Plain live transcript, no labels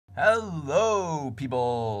Hello,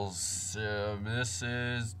 peoples. This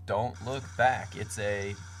is Don't Look Back. It's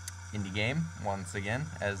a indie game, once again,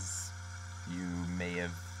 as you may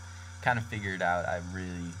have kind of figured out. I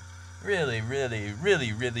really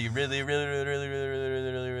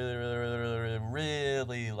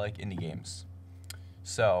like indie games.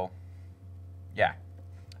 So, yeah,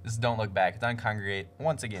 this is Don't Look Back. It's on Congregate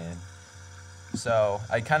once again. So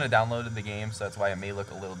I kind of downloaded the game, so that's why it may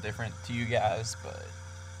look a little different to you guys, but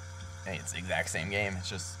hey, it's the exact same game. It's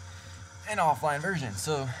just an offline version.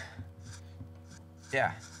 So,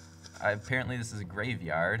 yeah. Apparently this is a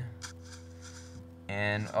graveyard.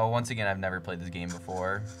 And, oh, once again, I've never played this game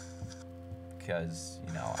before. Because,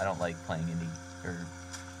 you know, I don't like playing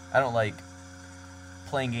I don't like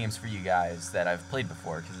playing games for you guys that I've played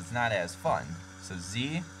before. Because it's not as fun. So,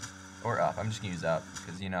 Z or up. I'm just going to use up.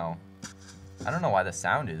 Because, you know, I don't know why the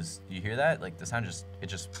sound is. Do you hear that? Like, the sound it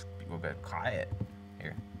just will get quiet.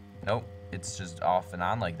 Here. Nope, it's just off and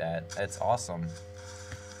on like that. That's awesome.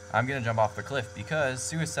 I'm gonna jump off the cliff because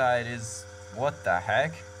suicide is... what the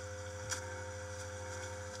heck?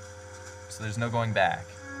 So there's no going back.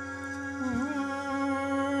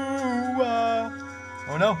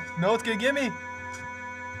 Oh no, no, it's gonna get me.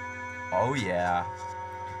 Oh yeah.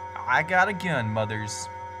 I got a gun, mothers.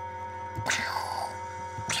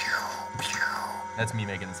 That's me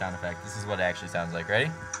making the sound effect. This is what it actually sounds like.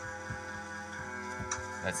 Ready?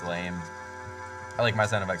 That's lame. I like my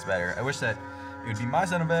sound effects better. I wish that it would be my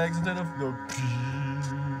sound effects instead of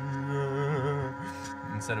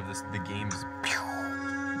the game's.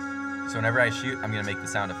 So whenever I shoot, I'm gonna make the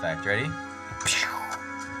sound effect. Ready?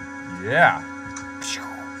 Yeah.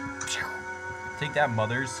 Take that,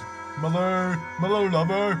 mothers. Mother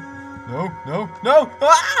lover. No.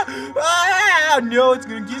 Ah! No, it's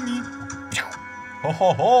gonna get me. Ho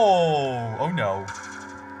ho ho! Oh no.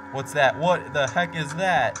 What's that? What the heck is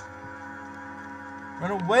that?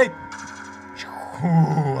 Run away!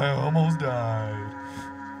 Ooh, I almost died.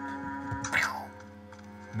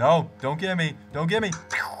 No, don't get me. Don't get me.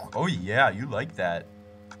 Oh yeah, you like that.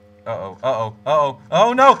 Oh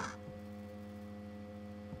no!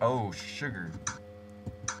 Oh, sugar.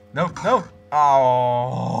 No.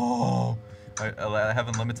 Oh. I have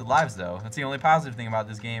unlimited lives though. That's the only positive thing about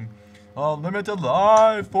this game. Unlimited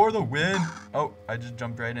life for the win. Oh, I just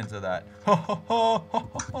jumped right into that.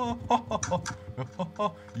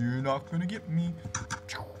 You're not gonna get me.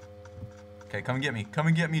 Okay, come and get me. Come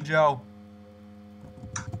and get me, Joe.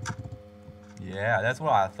 Yeah, that's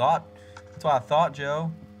what I thought. That's what I thought,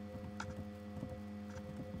 Joe.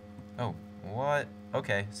 Oh, what?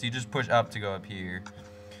 Okay, so you just push up to go up here.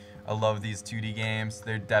 I love these 2D games.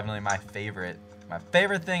 They're definitely my favorite. My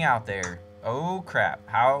favorite thing out there. Oh crap,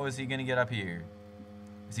 how is he gonna get up here?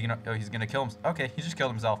 Is he gonna, oh, he's gonna kill himself. Okay, he just killed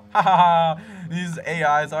himself. Ha ha ha, these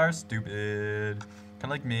AIs are stupid.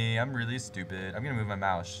 Kinda like me, I'm really stupid. I'm gonna move my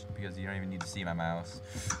mouse because you don't even need to see my mouse.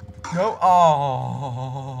 No,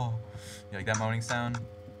 oh. You like that moaning sound?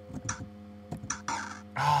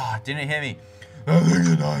 Ah, oh, didn't it hit me? I think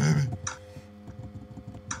it not hit me.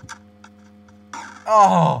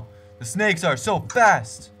 Oh, the snakes are so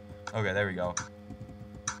fast. Okay, there we go.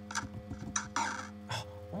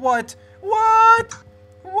 What?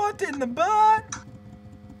 What in the butt?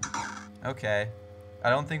 Okay. I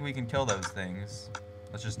don't think we can kill those things.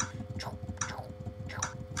 Let's just...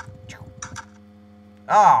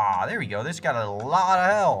 ah, there we go. This got a lot of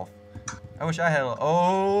health. I wish I had a...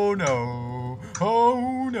 oh no.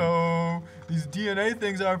 Oh no. These DNA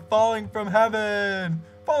things are falling from heaven.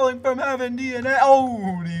 Falling from heaven, DNA.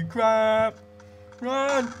 Holy crap.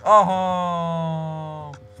 Run.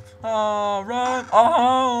 Oh. Oh, run!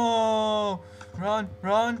 Oh, run!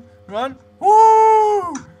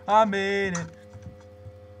 Woo! I made it.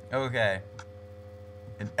 Okay.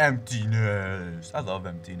 An emptiness. I love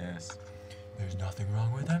emptiness. There's nothing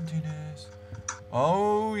wrong with emptiness.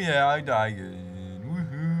 Oh yeah, I die again.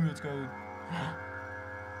 Woohoo! Let's go.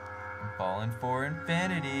 I'm falling for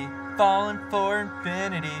infinity. Falling for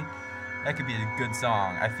infinity. That could be a good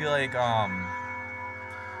song. I feel like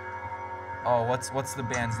oh, what's the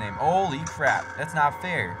band's name? Holy crap, that's not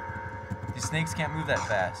fair. These snakes can't move that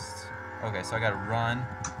fast. Okay, so I gotta run.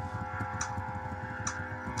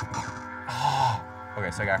 Oh, okay,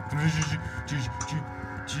 so I got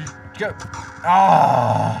go.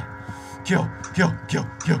 Ah, kill.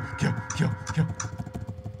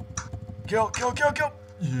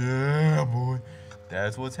 Yeah, boy,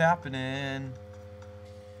 that's what's happening.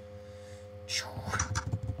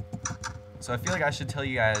 So I feel like I should tell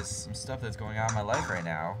you guys some stuff that's going on in my life right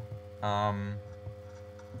now.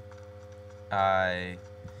 I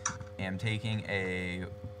am taking a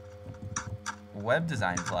web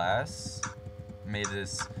design class. Made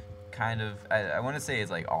this kind of, I wouldn't say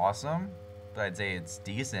it's like awesome, but I'd say it's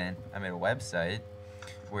decent. I made a website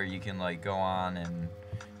where you can like go on and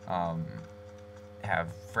have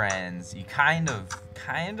friends. You kind of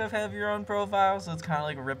have your own profile, so it's kind of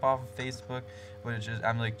like a rip off of Facebook, but it's just,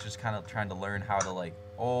 I'm like just kind of trying to learn how to like,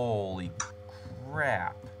 holy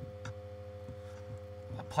crap,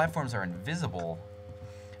 the platforms are invisible.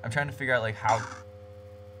 I'm trying to figure out like how,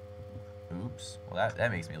 oops, well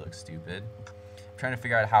that makes me look stupid. I'm trying to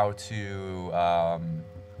figure out how to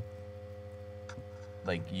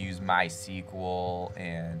like use MySQL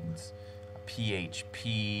and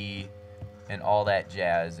PHP and all that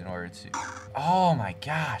jazz in order to, oh my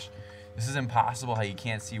gosh, this is impossible how you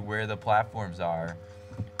can't see where the platforms are.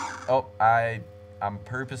 Oh, I'm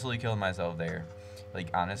purposely killing myself there. Like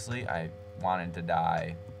honestly, I wanted to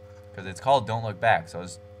die because it's called Don't Look Back, so I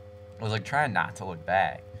was like trying not to look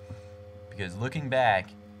back, because looking back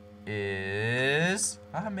is,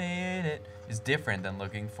 I made it, is different than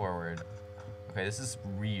looking forward. Okay, this is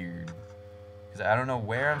weird because I don't know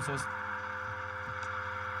where I'm supposed to.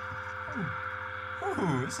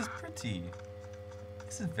 Ooh, this is pretty.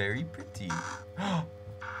 This is very pretty.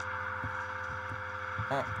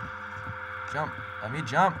 Jump. Let me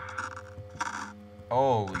jump.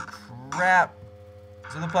 Holy crap.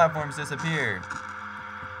 So the platforms disappear.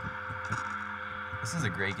 This is a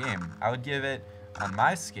great game. I would give it, on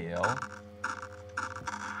my scale,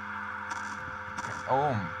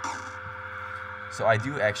 so I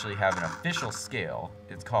do actually have an official scale.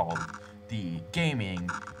 It's called the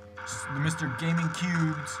Mr. Gaming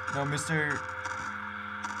Cubes.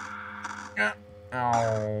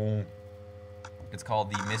 No, it's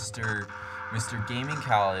called the Mr. Gaming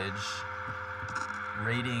College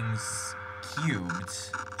Ratings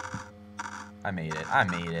Cubed. I made it. I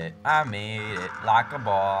made it. I made it like a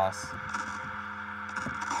boss.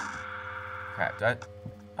 Crap.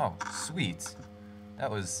 Oh, sweet.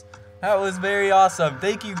 That was very awesome.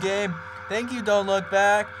 Thank you, game. Thank you, Don't Look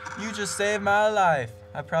Back. You just saved my life.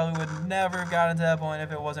 I probably would never have gotten to that point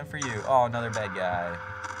if it wasn't for you. Oh, another bad guy.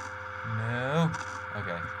 No.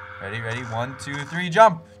 Okay. Ready? 1, 2, 3,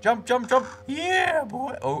 jump! Jump! Yeah,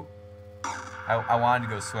 boy! Oh. I wanted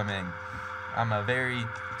to go swimming. I'm a very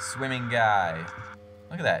swimming guy.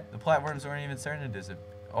 Look at that. The platforms weren't even starting to disappear.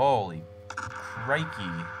 Holy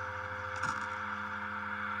crikey.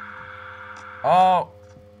 Oh.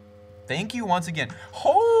 Thank you once again.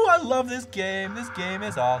 Oh, I love this game. This game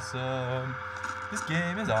is awesome. This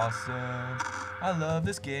game is awesome. I love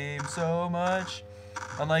this game so much.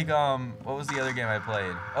 Unlike, what was the other game I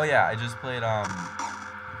played? Oh yeah, I just played,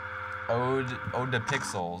 Ode to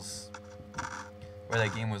Pixels. Where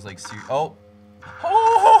that game was like, oh!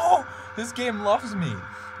 This game loves me.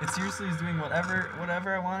 It seriously is doing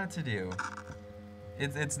whatever I want it to do.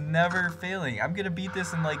 It's never failing. I'm gonna beat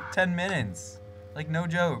this in like 10 minutes. Like, no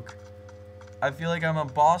joke. I feel like I'm a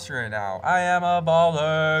boss right now. I am a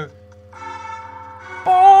baller.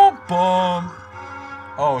 Boom, boom.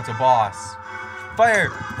 Oh, it's a boss. Fire!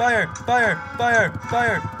 Fire! Fire! Fire!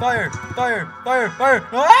 Fire! Fire! Fire! Fire! Fire!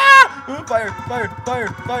 Ah! Fire! Fire! Fire!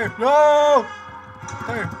 Fire! No!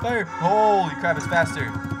 Fire! Fire! Holy crap! It's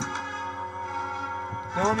faster.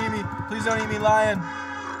 Don't eat me! Please don't eat me, lion!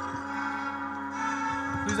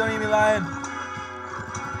 Please don't eat me, lion!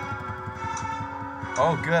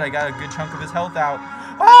 Oh, good. I got a good chunk of his health out.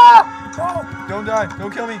 Ah! Oh! Don't die!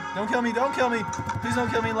 Don't kill me! Don't kill me! Don't kill me! Please don't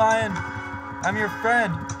kill me, lion! I'm your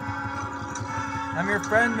friend. I'm your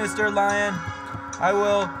friend, Mr. Lion. I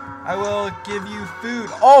will give you food.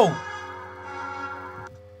 Oh!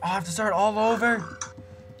 I have to start all over?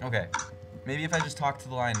 Okay. Maybe if I just talk to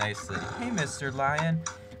the lion nicely. Hey, Mr. Lion.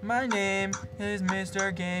 My name is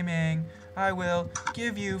Mr. Gaming. I will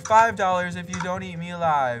give you $5 if you don't eat me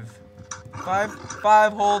alive.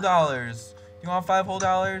 Five whole dollars. You want $5 whole?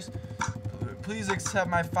 Please accept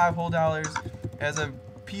my $5 whole as a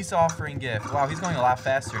peace offering gift. Wow, he's going a lot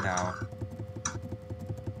faster now.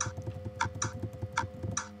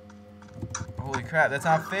 Holy crap, that's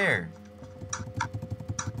not fair.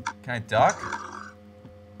 Can I duck?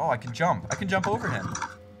 Oh, I can jump. I can jump over him.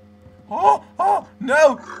 Oh,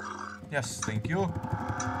 no! Yes, thank you.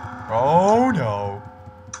 Oh, no.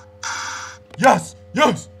 Yes!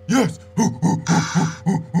 Am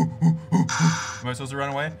I supposed to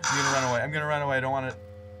run away? I'm gonna run away. I don't want to.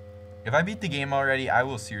 If I beat the game already, I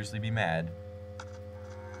will seriously be mad.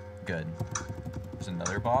 Good. There's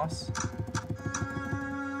another boss.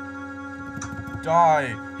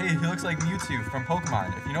 Die! Hey, he looks like Mewtwo from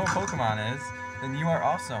Pokemon. If you know what Pokemon is, then you are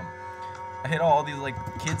awesome. I hate all these like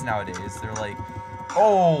kids nowadays. They're like,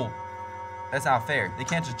 oh, That's not fair. They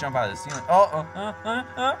can't just jump out of the ceiling.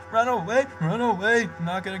 Run away, run away. I'm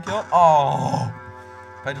not gonna kill. Oh.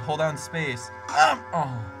 If I just hold down space.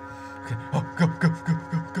 Oh. Okay. Oh, go, go, go,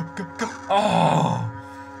 go, go, go, go. Oh.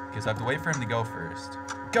 Okay, so I have to wait for him to go first.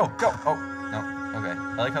 Go, go. Oh, no. Okay.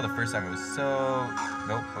 I like how the first time it was so.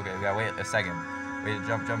 Nope. Okay, we gotta wait a second. Wait,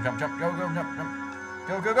 jump, jump, jump, jump. Go, go, jump, jump.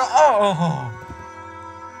 Go, go, go. Oh.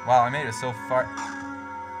 Wow, I made it so far.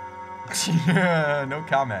 Yeah, no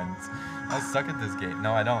comments. I suck at this game.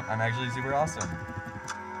 No, I don't. I'm actually super awesome.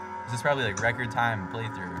 This is probably like record time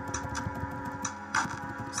playthrough.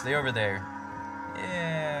 Stay over there.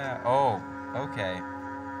 Yeah. Oh, okay.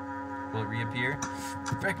 Will it reappear?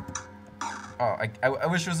 Frick. Oh, I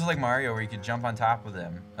wish this was like Mario where you could jump on top of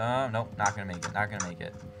them. Nope, not gonna make it. Not gonna make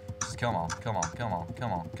it. Just kill them all. Kill them all. Kill them all. Kill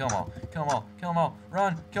them all. Kill them all. Kill them all. Kill them all.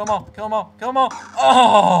 Run. Kill them all. Kill them all. Kill them all.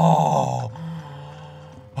 Oh!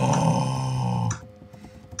 Oh!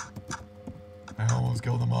 I almost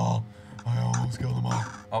killed them all. I almost killed them all.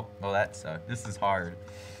 Oh, well that sucked. This is hard.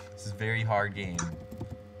 This is a very hard game.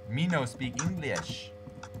 Me no speak English.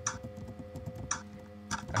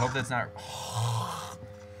 I hope that's not...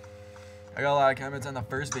 I got a lot of comments on the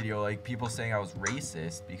first video, like people saying I was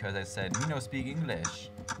racist because I said, me no speak English.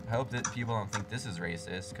 I hope that people don't think this is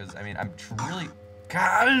racist, because, I mean, I'm really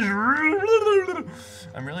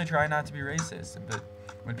trying not to be racist, but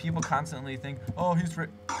when people constantly think, oh,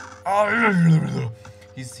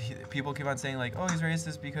 people keep on saying, like, oh, he's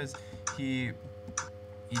racist because he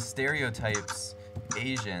stereotypes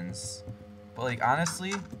Asians, but, like,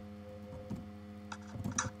 honestly,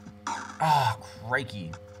 oh,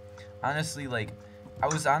 crikey. Honestly, like, I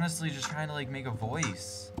was honestly just trying to, like, make a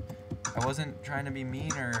voice. I wasn't trying to be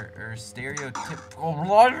mean or stereotypical.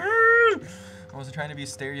 I wasn't trying to be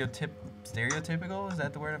stereotypical? Is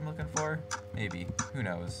that the word I'm looking for? Maybe. Who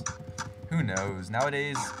knows? Who knows?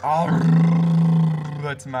 Nowadays, oh,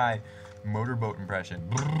 that's my motorboat impression.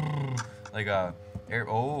 Like a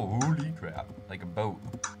oh, holy crap. Like a boat.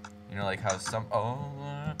 You know, like how some,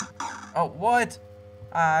 oh, what?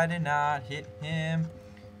 I did not hit him.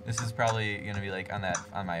 This is probably gonna be like on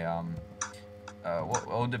my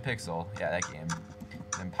Ode to Pixel. Yeah, that game.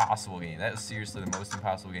 Impossible game. That is seriously the most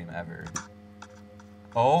impossible game ever.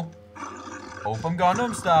 Oh, Open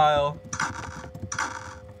Gundam style.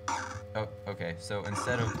 Oh, okay. So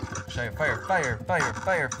instead of fire,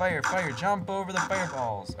 jump over the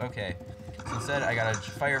fireballs. Okay. So instead, I gotta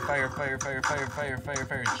fire,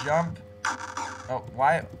 jump. Oh,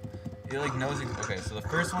 why? It like knows. Okay, so the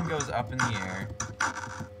first one goes up in the air.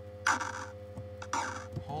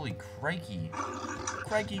 Holy crikey.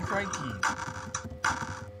 Crikey.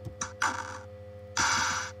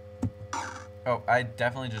 Oh, I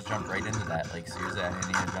definitely just jumped right into that. Like, seriously, I didn't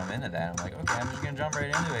need to jump into that. I'm like, okay, I'm just gonna jump right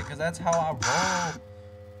into it, because that's how I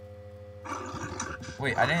roll.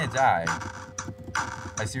 Wait, I didn't die.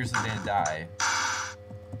 I seriously didn't die.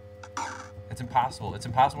 It's impossible. It's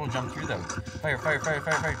impossible to jump through those. Fire.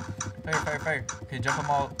 Okay, jump them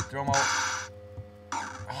all. Throw them all.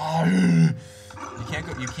 Oh, you can't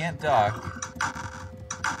go. You can't duck.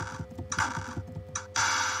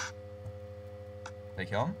 Did I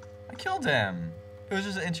kill him? I killed him. It was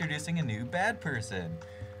just introducing a new bad person.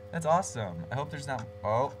 That's awesome. I hope there's not.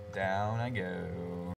 Oh, down I go.